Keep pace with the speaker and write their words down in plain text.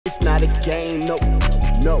It's not a game, no,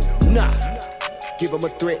 no, nah. Give them a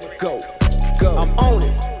threat, go, go. I'm on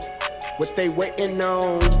it. What they waiting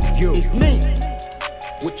on? You. It's me.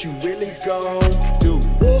 What you really gon' do?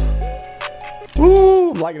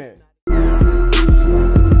 Woo, I'm liking it.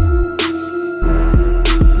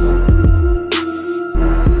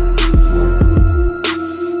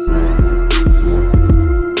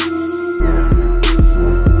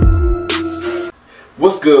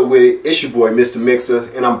 What's good with it? It's your boy Mr. Mixer,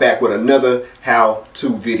 and I'm back with another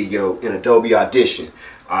how-to video in Adobe Audition.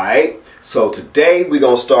 Alright, so today we're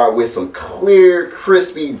gonna start with some clear,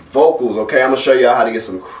 crispy vocals, okay? I'm gonna show y'all how to get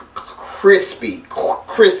some crispy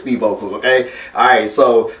vocals, okay? Alright,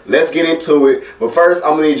 so let's get into it. But first,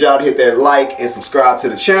 I'm gonna need y'all to hit that like and subscribe to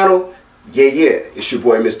the channel. Yeah, it's your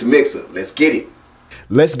boy Mr. Mixer. Let's get it.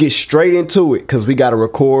 Let's get straight into it because we got to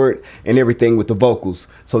record and everything with the vocals.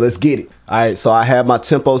 So let's get it. All right, so I have my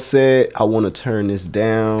tempo set. I want to turn this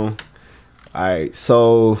down. All right,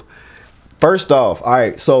 so first off, all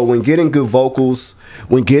right, so when getting good vocals,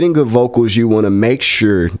 you want to make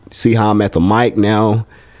sure, see how I'm at the mic now,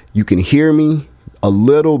 you can hear me a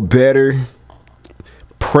little better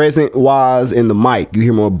present-wise in the mic. You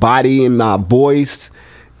hear more body in my voice.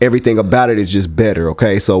 Everything about it is just better,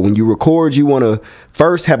 okay? So when you record, you want to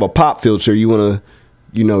first have a pop filter. You want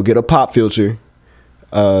to, get a pop filter.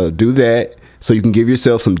 Do that so you can give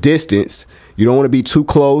yourself some distance. You don't want to be too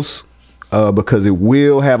close because it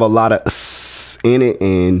will have a lot of in it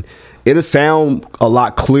and it'll sound a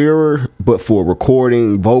lot clearer. But for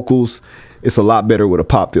recording vocals, it's a lot better with a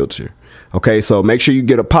pop filter. Okay, so make sure you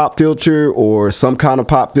get a pop filter or some kind of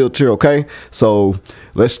pop filter, okay? So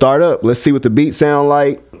let's start up. Let's see what the beat sound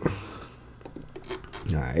like.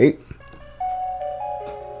 All right.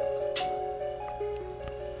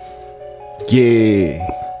 Yeah.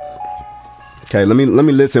 Okay, let me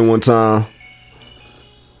listen one time.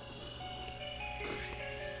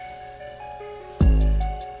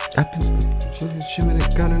 I've been shimming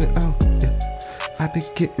it, gunning it out. Yeah.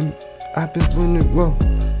 I've been winning, whoa.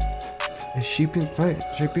 And she been fighting,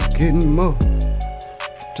 she been getting more.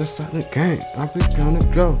 Just like the game, I be gonna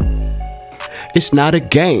go. It's not a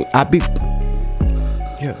game, I be.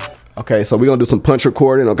 Yeah. Okay, so we're gonna do some punch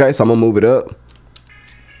recording, okay? So I'm gonna move it up.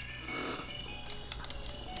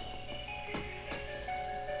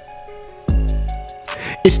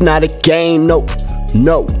 It's not a game, no.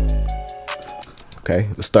 Okay,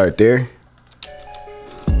 let's start there.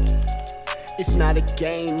 It's not a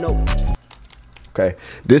game, no. Okay,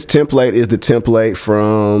 this template is the template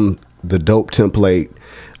from the dope template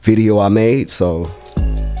video I made, so.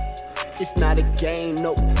 It's not a game,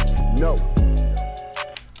 no.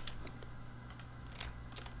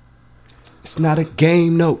 It's not a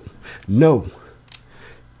game, no.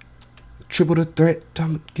 Triple the threat,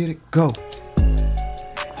 time to get it, go.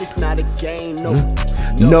 It's not a game,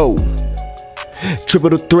 no. Triple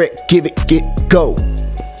the threat, give it, get, go.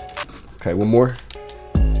 Okay, one more.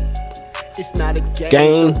 It's not a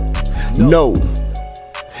game, no.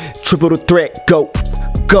 Triple the threat, go.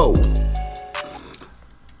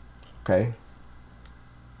 Okay.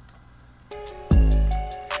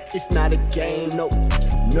 It's not a game, no.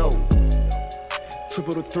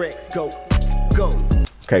 Triple the threat, go.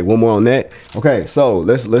 Okay, one more on that. Okay, so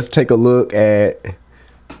let's take a look at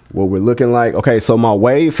what we're looking like. Okay, so my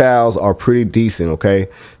wave files are pretty decent, okay?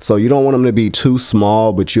 So you don't want them to be too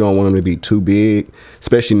small, but you don't want them to be too big,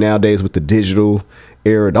 especially nowadays with the digital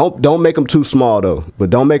era. Don't make them too small though, but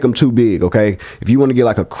don't make them too big, okay? If you want to get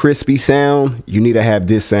like a crispy sound, you need to have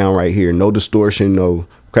this sound right here. No distortion, no,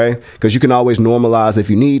 okay? Because you can always normalize if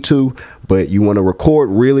you need to, but you want to record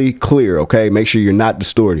really clear, okay? Make sure you're not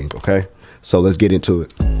distorting, okay? So let's get into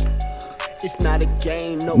it. It's not a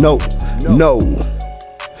game, no.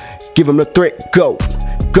 Give them the threat, go.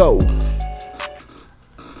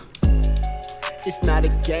 It's not a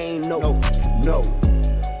game, no.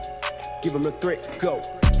 Give them the threat, go.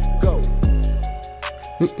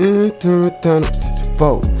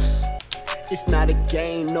 Folks. It's not a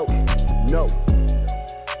game, no.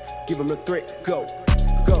 Give them the threat, go.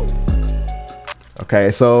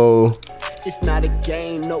 Okay, so. It's not a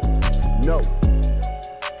game, no.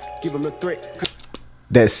 Give them the threat, go.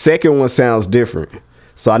 That second one sounds different.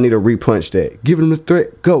 So I need to repunch that. Give them the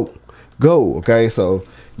threat, go. Okay, so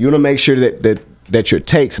you want to make sure that your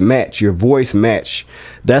takes match, your voice match.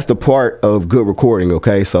 That's the part of good recording,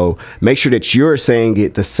 okay? So make sure that you're saying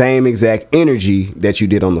it the same exact energy that you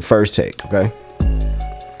did on the first take, okay?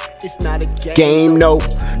 It's not a game, no.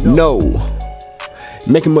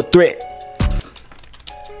 Make him a threat.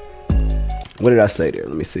 What did I say there?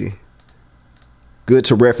 Let me see. Good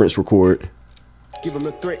to reference record. Give him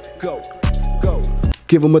the threat, go.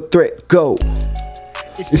 Give them a threat, go.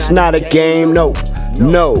 It's not a game, no,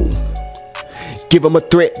 no. Give them a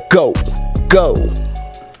threat, go, go.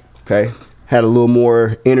 Okay, had a little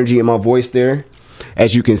more energy in my voice there,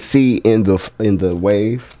 as you can see in the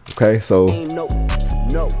wave. Okay, so No.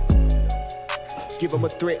 Give them a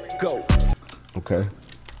threat, go. Okay.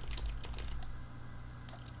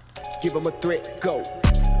 Give them a threat, go,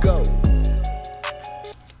 go.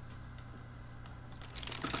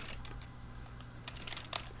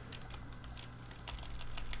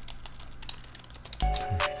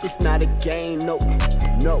 It's not a game, no,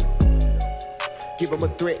 no. Give them a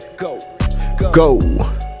threat, go, go. Go.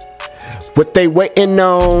 What they waiting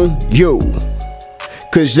on? You.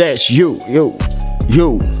 Cause that's you.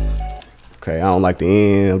 Okay, I don't like the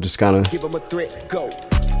end. I'm just kind of. Give them a threat, go,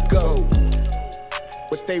 go.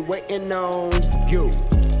 What they waiting on? You.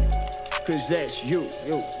 Cause that's you.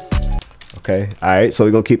 Okay, alright, so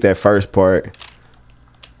we're gonna keep that first part.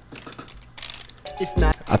 It's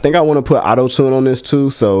not. I think I want to put auto-tune on this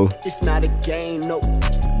too, so. It's not a game, no,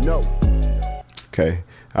 no. Okay,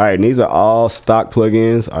 alright, these are all stock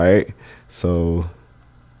plugins, alright. So,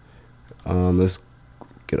 let's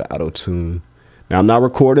get an auto-tune. Now, I'm not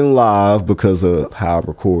recording live because of how I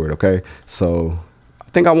record, okay? So, I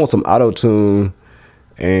think I want some auto-tune,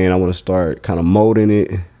 and I want to start kind of molding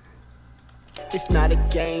it. It's not a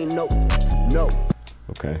game, no, no.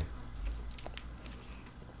 Okay.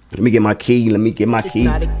 Let me get my key. It's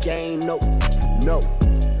not a game, no, no.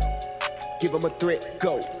 Give them a threat,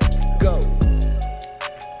 go, go.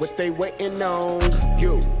 What they waiting on?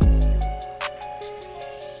 You.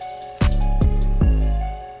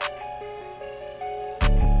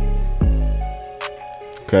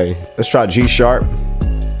 Okay, let's try G sharp.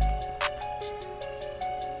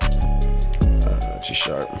 G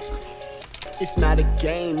sharp. It's not a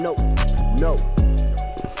game, no, no.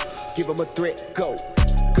 Give them a threat, go,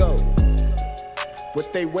 go.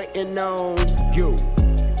 What they waiting on? You.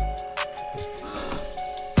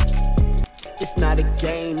 It's not a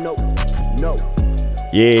game, no, no.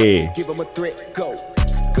 Yeah. Give them a threat, go,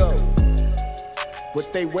 go.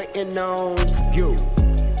 What they waiting on? You.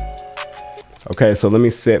 Okay, so let me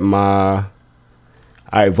set my. All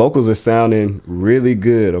right, vocals are sounding really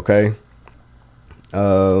good. Okay.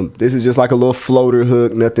 This is just like a little floater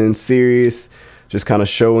hook, nothing serious. Just kind of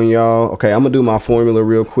showing y'all. Okay, I'm gonna do my formula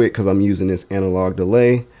real quick because I'm using this analog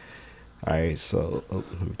delay. All right, so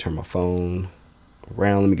let me turn my phone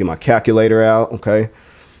around. Let me get my calculator out. Okay,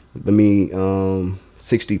 let me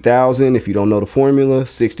 60,000. If you don't know the formula,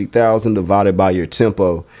 60,000 divided by your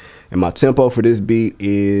tempo, and my tempo for this beat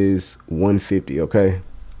is 150. Okay.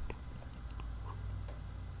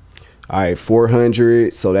 All right,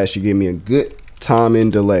 400. So that should give me a good timing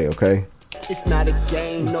delay. Okay. It's not a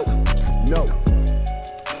game, no, no.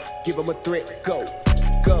 Give them a threat, go,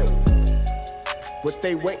 go. What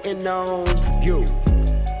they waiting on? You.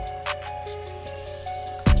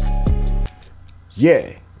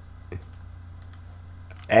 Yeah.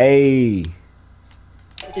 Hey.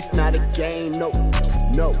 It's not a game, no,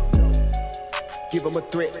 no. Give them a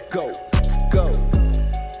threat, go, go.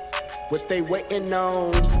 What they waiting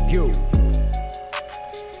on? You.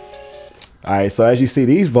 All right, so as you see,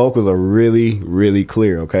 these vocals are really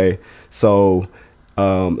clear. Okay, so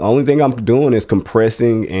the only thing I'm doing is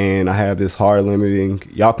compressing, and I have this hard limiting.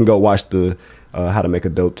 Y'all can go watch the how to make a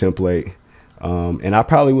dope template, and I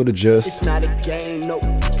probably would adjust. It's not a game, no,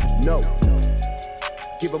 no.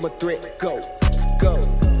 Give them a threat, go, go.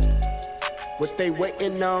 What they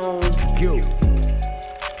waiting on? You.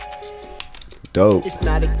 Dope. It's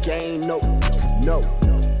not a game, no, no.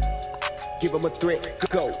 Give them a threat,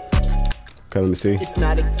 go. Okay, let me see. It's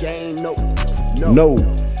not a game, no, no. No.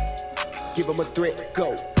 Give them a threat,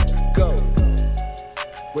 go, go.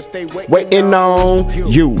 What they Waiting on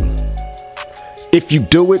you. If you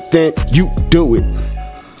do it, then you do it.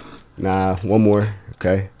 Nah, one more.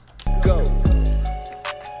 Okay. Go.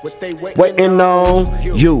 What they Waiting on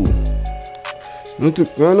you. On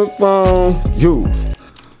the phone, you.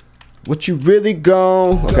 What you really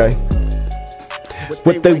gon'? Okay.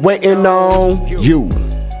 What they waiting on you.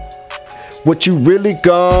 What you really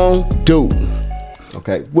gon' do?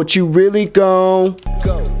 Okay. What you really gon'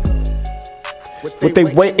 go? What they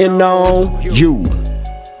waiting on you?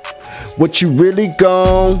 What you really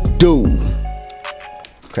gon' do?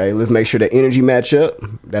 Okay, let's make sure the energy match up.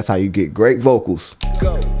 That's how you get great vocals.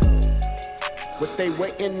 Go. What they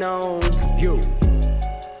waiting on you?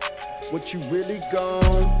 What you really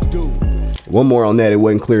gon' do? One more on that, it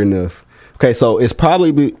wasn't clear enough. Okay, so it's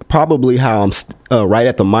probably how I'm right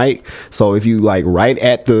at the mic. So if you like right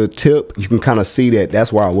at the tip, you can kind of see that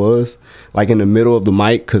that's where I was, like in the middle of the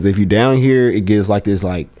mic. Because if you down here, it gives like this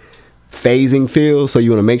like phasing feel. So you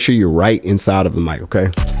want to make sure you're right inside of the mic. Okay.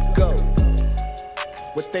 Go.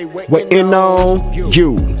 What they waiting on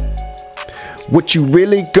you. What you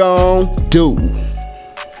really gon' do?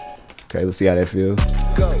 Okay, let's see how that feels.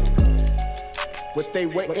 Go. What they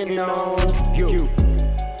waiting on you.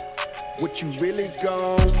 What you really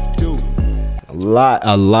gon' do?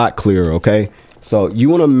 A lot clearer. Okay, so you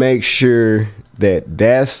want to make sure that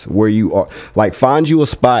that's where you are. Like, find you a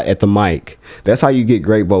spot at the mic. That's how you get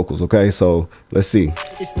great vocals. Okay, so let's see.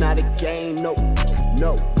 It's not a game, no.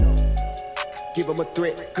 Give them a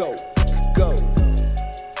threat, go.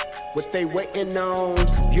 What they waiting on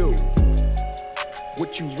you.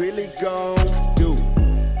 What you really gon' do?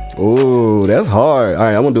 Oh, that's hard. All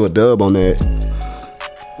right, I'm gonna do a dub on that.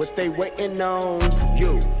 What they waiting on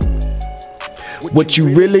you. What you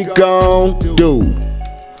really gon' do?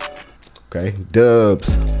 Okay,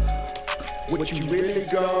 dubs. What you really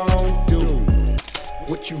gon' do?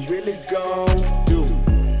 What you really gon' do?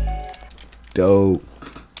 Dope.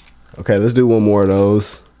 Okay, let's do one more of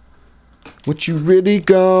those. What you really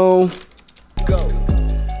gon' go?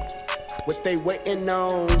 What they waiting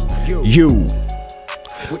on you.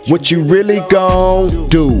 What you really gon'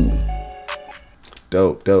 do?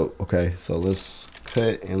 Dope. Okay, so let's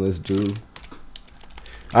cut and let's do.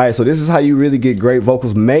 All right, so this is how you really get great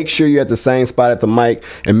vocals. Make sure you're at the same spot at the mic,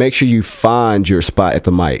 and make sure you find your spot at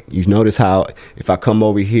the mic. You notice how if I come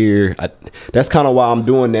over here, that's kind of why I'm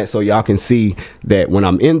doing that, so y'all can see that when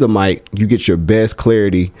I'm in the mic, you get your best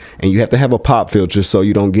clarity, and you have to have a pop filter so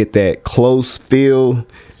you don't get that close feel.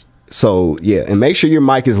 So yeah, and make sure your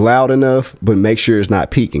mic is loud enough, but make sure it's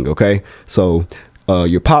not peaking, okay? So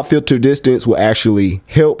your pop filter distance will actually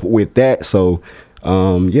help with that. So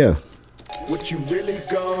yeah. What you really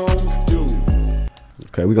gon' do?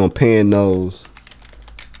 Okay, we're gonna pan those.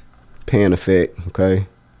 Pan effect, okay?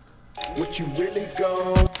 What you really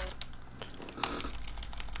gon'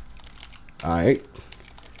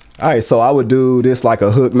 Alright, so I would do this like a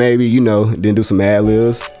hook maybe, you know, then do some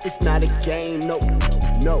ad-libs. It's not a game, no.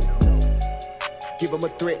 Give them a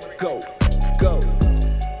threat, go.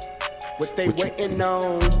 What they waiting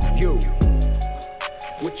on you.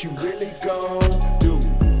 What you really gon' do?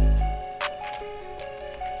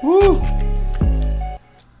 Woo.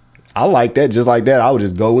 I like that. Just like that, I would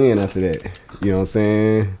just go in after that. You know what I'm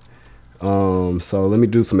saying? So let me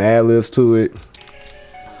do some ad-libs to it.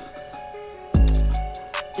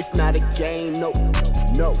 It's not a game, no.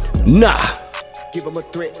 Nah. Give them a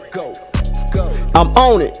threat, go. I'm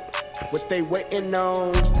on it. What they waiting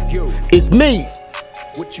on you. It's me.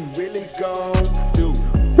 What you really gon' do?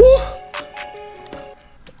 Woo.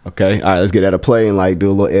 Okay, all right, let's get that a play and like do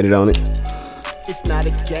a little edit on it. It's not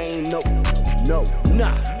a game, no.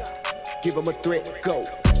 Give them a threat, go.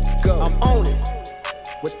 I'm on it.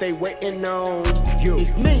 What they waiting on you.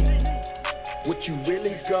 It's me. What you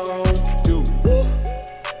really gon' do?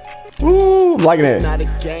 Ooh, I'm liking that. It's not a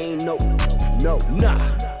game, no.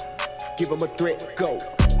 Give them a threat, go.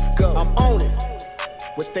 I'm on it.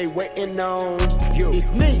 What they waiting on you.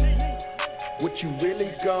 It's me. What you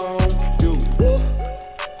really gon' do?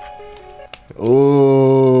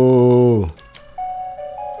 Ooh.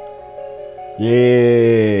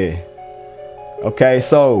 Yeah. Okay,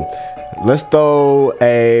 so let's throw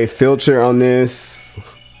a filter on this.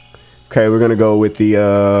 Okay, we're gonna go with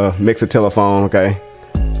the mixer telephone, okay?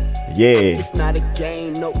 Yeah. It's not a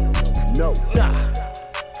game, no.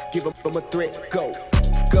 Give them a threat, go.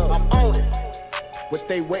 I'm on it. What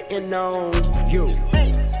they waiting on you.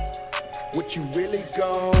 What you really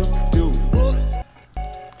gon' do?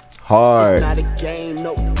 Hard. It's not a game,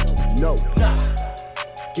 no.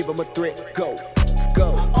 Give them a threat, go.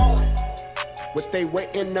 I'm on it. What they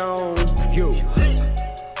waiting on you.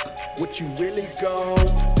 What you really gon'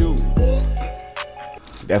 do?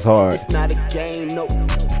 That's hard. It's not a game, no.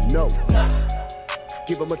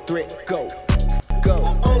 Give them a threat, go.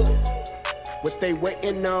 I'm on it. What they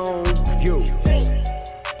waiting on you.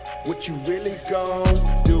 What you really gon'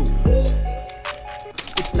 do?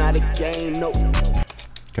 It's not a game, no.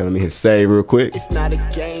 Okay, let me hit save real quick. It's not a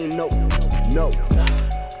game, no.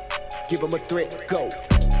 Give them a threat, go.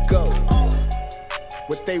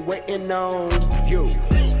 What they waiting on you.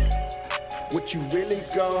 What you really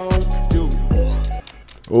gon' do?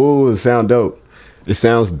 Ooh, it sound dope. It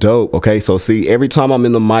sounds dope. Okay, so see, every time I'm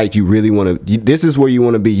in the mic, you really want to, this is where you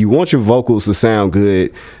want to be. You want your vocals to sound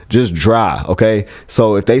good, just dry. Okay,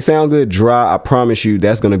 so if they sound good dry, I promise you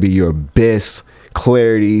that's going to be your best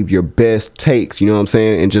clarity, your best takes, you know what I'm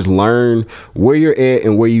saying? And just learn where you're at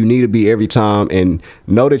and where you need to be every time, and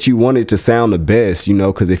know that you want it to sound the best, you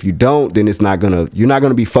know, because if you don't, then you're not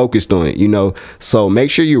gonna be focused on it, you know. So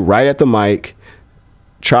make sure you're right at the mic.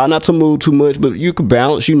 Try not to move too much, but you can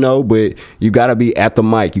bounce, you know, but you got to be at the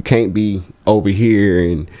mic. You can't be over here,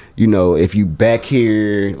 and, you know, if you back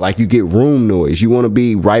here, like, you get room noise. You want to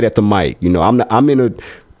be right at the mic. You know, I'm in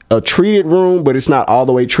a treated room, but it's not all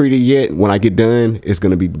the way treated yet. When I get done, it's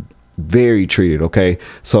going to be very treated, okay?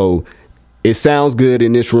 So it sounds good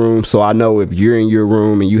in this room, so I know if you're in your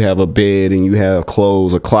room and you have a bed and you have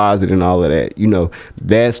clothes, a closet and all of that, you know,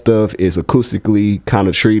 that stuff is acoustically kind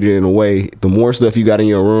of treated in a way. The more stuff you got in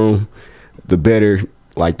your room, the better,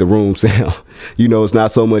 like, the room sound. You know, it's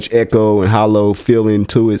not so much echo and hollow feeling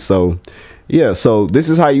to it. So yeah, so this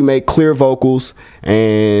is how you make clear vocals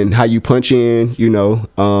and how you punch in, you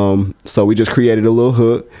know. So we just created a little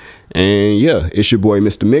hook, and yeah, it's your boy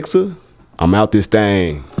Mr. Mixer. I'm out this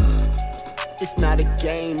thing. It's not a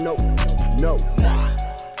game, no, nah.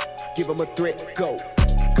 Give them a threat, go.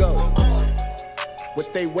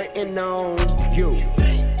 What they waiting on, you.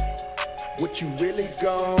 What you really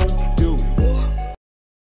gon'